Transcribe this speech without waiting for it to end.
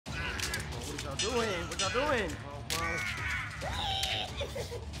doing? What y'all doing? Oh,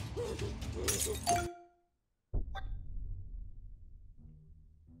 what?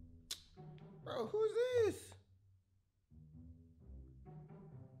 Bro, who's this?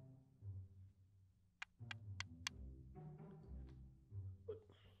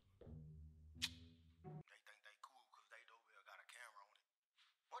 They cool because they over there got a camera on it.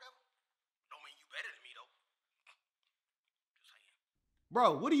 Whatever. Don't mean you better than me though. Just saying.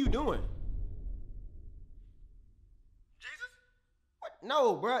 Bro, what are you doing? Jesus? What?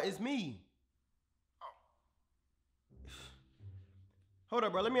 No, bro, it's me. Oh. Hold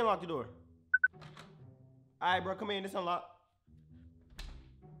up, bro. Let me unlock the door. All right, bro. Come in. It's unlocked.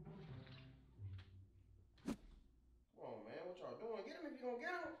 Come on, man. What y'all doing? Get him if you gonna get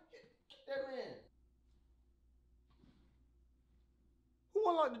him. Get that man. Who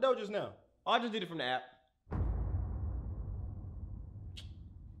unlocked the door just now? Oh, I just did it from the app.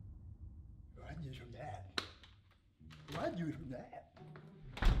 I did it from the app. I do it from the app.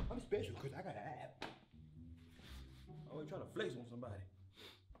 I'm special because I got an app. Oh, you trying to flex on somebody.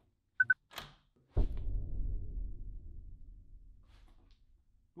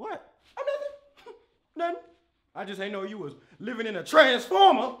 What? Oh, nothing. Nothing. I just ain't know you was living in a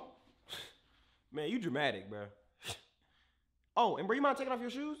transformer. Man, you dramatic, bro. Oh, and bro, you mind taking off your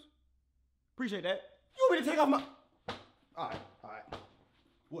shoes? Appreciate that. You want me to take off my... All right.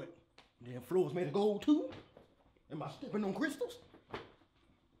 What? Damn floors made of gold too? Am I stepping on crystals? I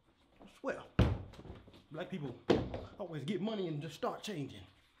swear. Black people always get money and just start changing.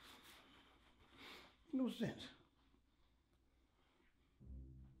 No sense.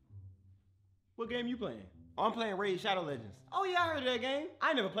 What game you playing? Oh, I'm playing Raid Shadow Legends. Oh yeah, I heard of that game. I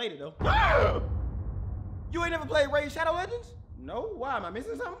ain't never played it though. You ain't never played Raid Shadow Legends? No? Why? Am I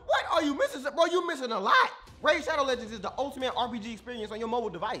missing something? What are you missing? Bro, you missing a lot. Raid Shadow Legends is the ultimate RPG experience on your mobile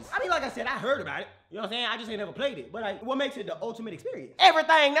device. I mean, like I said, I heard about it. You know what I'm saying? I just ain't never played it. But like, what makes it the ultimate experience?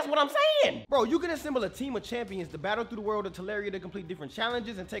 Everything, that's what I'm saying. Bro, you can assemble a team of champions to battle through the world of Teleria to complete different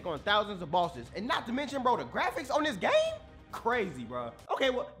challenges and take on thousands of bosses. And not to mention, bro, the graphics on this game? Crazy, bro. Okay,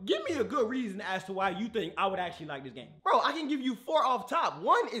 well, give me a good reason as to why you think I would actually like this game. Bro, I can give you 4 off top.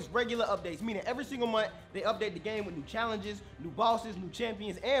 1 is regular updates, meaning every single month they update the game with new challenges, new bosses, new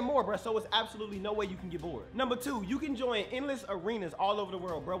champions, and more, bro. So it's absolutely no way you can get bored. Number 2, you can join endless arenas all over the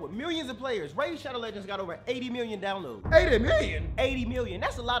world, bro, with millions of players. Raid Shadow Legends got over 80 million downloads. 80 million? 80 million.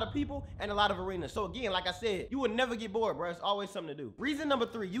 That's a lot of people and a lot of arenas. So again, like I said, you will never get bored, bro. It's always something to do. Reason number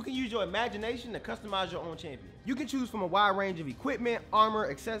 3, you can use your imagination to customize your own champion. You can choose from a wide range of equipment, armor,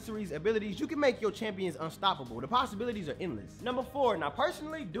 accessories, abilities. You can make your champions unstoppable. The possibilities are endless. Number 4, now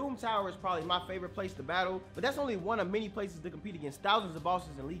personally, Doom Tower is probably my favorite place to battle, but that's only one of many places to compete against thousands of bosses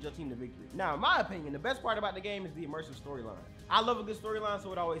and lead your team to victory. Now, in my opinion, the best part about the game is the immersive storyline. I love a good storyline,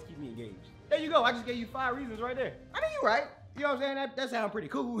 so it always keeps me engaged. There you go. I just gave you 5 reasons right there. I mean, you're right. You know what I'm saying? That sounds pretty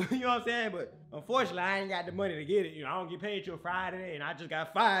cool. You know what I'm saying? But unfortunately, I ain't got the money to get it. You know, I don't get paid till Friday, and I just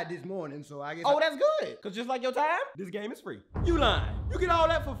got fired this morning, so I guess. Oh, that's good. Because just like your time, this game is free. You lying. You get all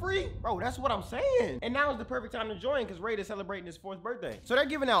that for free? Bro, that's what I'm saying. And now is the perfect time to join because Raid is celebrating his 4th birthday. So they're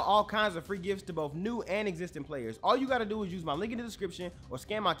giving out all kinds of free gifts to both new and existing players. All you got to do is use my link in the description or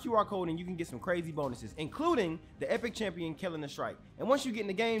scan my QR code and you can get some crazy bonuses, including the epic champion Killing the Strike. And once you get in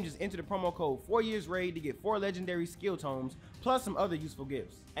the game, just enter the promo code 4YearsRaid to get 4 legendary skill tomes, plus some other useful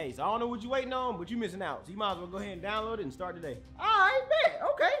gifts. Hey, so I don't know what you're waiting on, but you're missing out. So you might as well go ahead and download it and start today. All right, bet.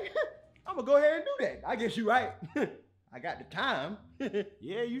 Okay. I'm going to go ahead and do that. I guess you're right. I got the time.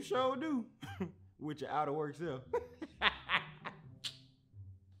 Yeah, you sure do. With your out of work self.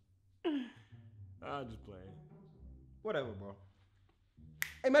 I'm just playing. Whatever, bro.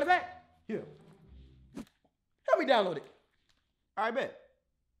 Hey, matter of fact, here. Help me download it. All right, bet.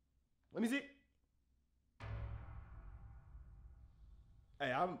 Let me see.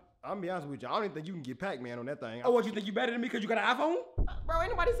 Hey, I'm gonna be honest with you. I don't even think you can get Pac-Man on that thing. Oh, what, you think you better than me because you got an iPhone? Bro,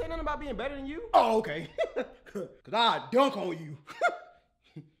 ain't nobody saying nothing about being better than you. Oh, okay. Because I dunk on you.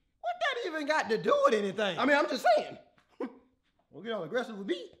 What that even got to do with anything? I mean, I'm just saying. Don't get all aggressive with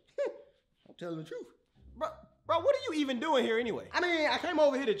me. I'm telling the truth. Bro, what are you even doing here anyway? I mean, I came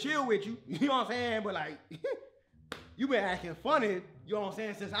over here to chill with you. You know what I'm saying? But like, you been acting funny, you know what I'm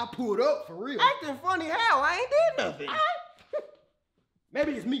saying, since I pulled up for real. Acting funny how? I ain't did nothing.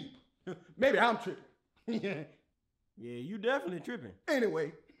 Maybe it's me. Maybe I'm tripping. Yeah, you definitely tripping.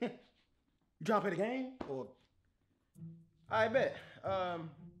 Anyway, you trying to play the game? Or I bet. Oh.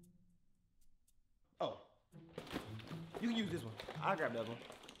 You can use this one. I'll grab that one.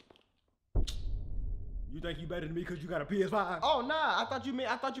 you think you better than me because you got a PS5? Oh nah, I thought you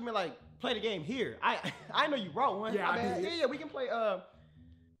meant like play the game here. I know you brought one. Yeah, I did. Yeah, we can play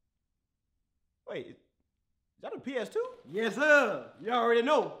Wait, is that a PS2? Yes, sir. You already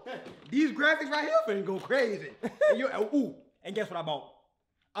know. These graphics right here finna go crazy. And guess what I bought?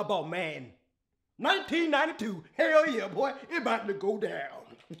 I bought Madden. 1992. Hell yeah, boy. It about to go down.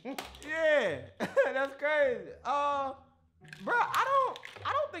 Yeah, that's crazy. Bro, I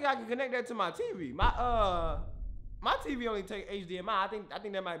don't think I can connect that to my TV. My TV only take HDMI. I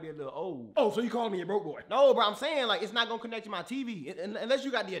think that might be a little old. Oh, so you calling me a broke boy? No, bro, I'm saying like it's not gonna connect to my TV unless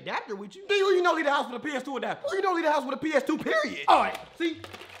you got the adapter with you. Do you know leave the house with a PS2 adapter? Who you don't leave the house with a PS2 period? All right, see?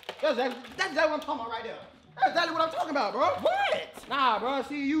 That's exactly what I'm talking about right there. That's exactly what I'm talking about, bro. What? Nah, bro,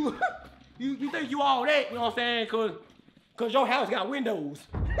 see, you think you all that, you know what I'm saying? Cause your house got windows.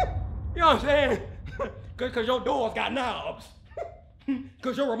 You know what I'm saying? Cause your doors got knobs.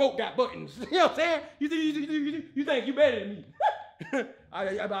 Cause your remote got buttons. You know what I'm saying? You think you better than me. I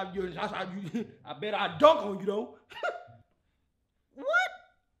bet I dunk on you though. What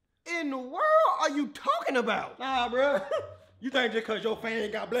in the world are you talking about? Nah, bro. You think just cause your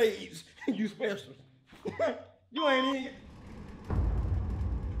fan got blades, you special. You ain't even.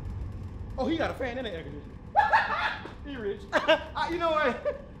 Oh, he got a fan in the air conditioner. He rich. You know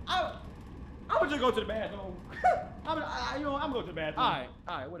what? I'm gonna just go to the bathroom. I'm gonna go to the bathroom. All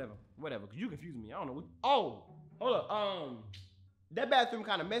right, whatever. Cause you confuse me. I don't know what. Oh, hold up. That bathroom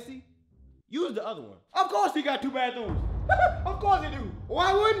kind of messy. Use the other one. Of course he got two bathrooms. Of course he do.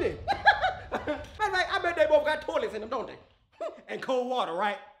 Why wouldn't he? I bet they both got toilets in them, don't they? And cold water,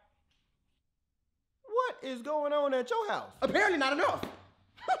 right? What is going on at your house? Apparently not enough.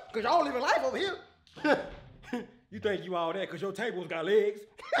 Cause y'all living life over here. You think you all that cause your tables got legs?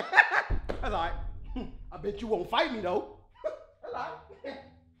 That's all right. I bet you won't fight me though. That's all right.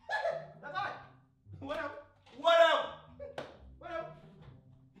 That's all right. Whatever.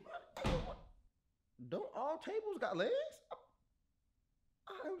 Don't all tables got legs?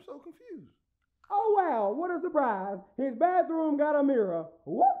 I am so confused. Oh wow, what a surprise. His bathroom got a mirror.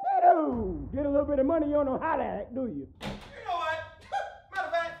 Whoop-de-doo. Get a little bit of money, you don't know how to act, do you? You know what? Matter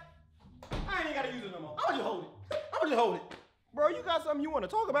of fact, I ain't even gotta use it no more. I'ma just hold it. Bro, you got something you want to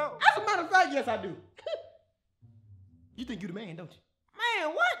talk about? As a matter of fact, yes I do. You think you the man, don't you?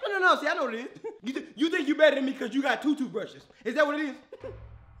 Man, what? No, see, I know what it is. You think you better than me because you got two toothbrushes. Is that what it is?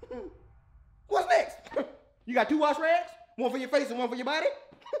 What's next? You got two wash rags? One for your face and one for your body?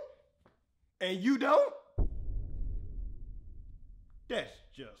 And you don't? That's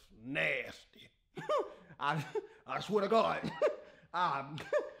just nasty. I swear to God, I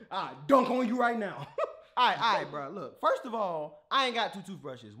dunk on you right now. All right, bro. Look, first of all, I ain't got two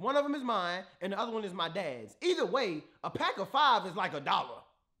toothbrushes. One of them is mine, and the other one is my dad's. Either way, a pack of 5 is like $1.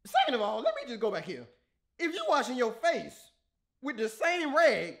 Second of all, let me just go back here. If you washing your face with the same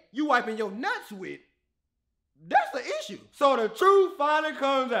rag you wiping your nuts with, that's the issue. So the truth finally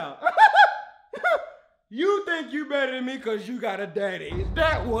comes out. You think you better than me because you got a daddy. Is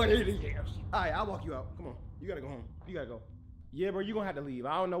that what it is? All right, I'll walk you out. Come on. You gotta go home. You gotta go. Yeah, bro, you're gonna have to leave.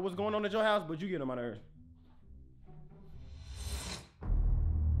 I don't know what's going on at your house, but you get on my nerves.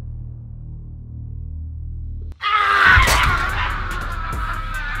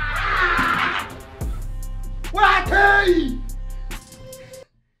 What I tell you?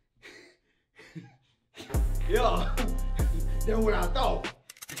 Yeah, that's what I thought.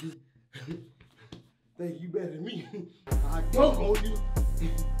 Think you better than me? I dunk on you.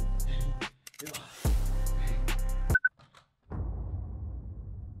 Yeah.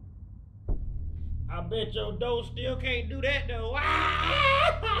 I bet your dough still can't do that though.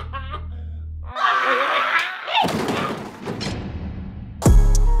 Ah!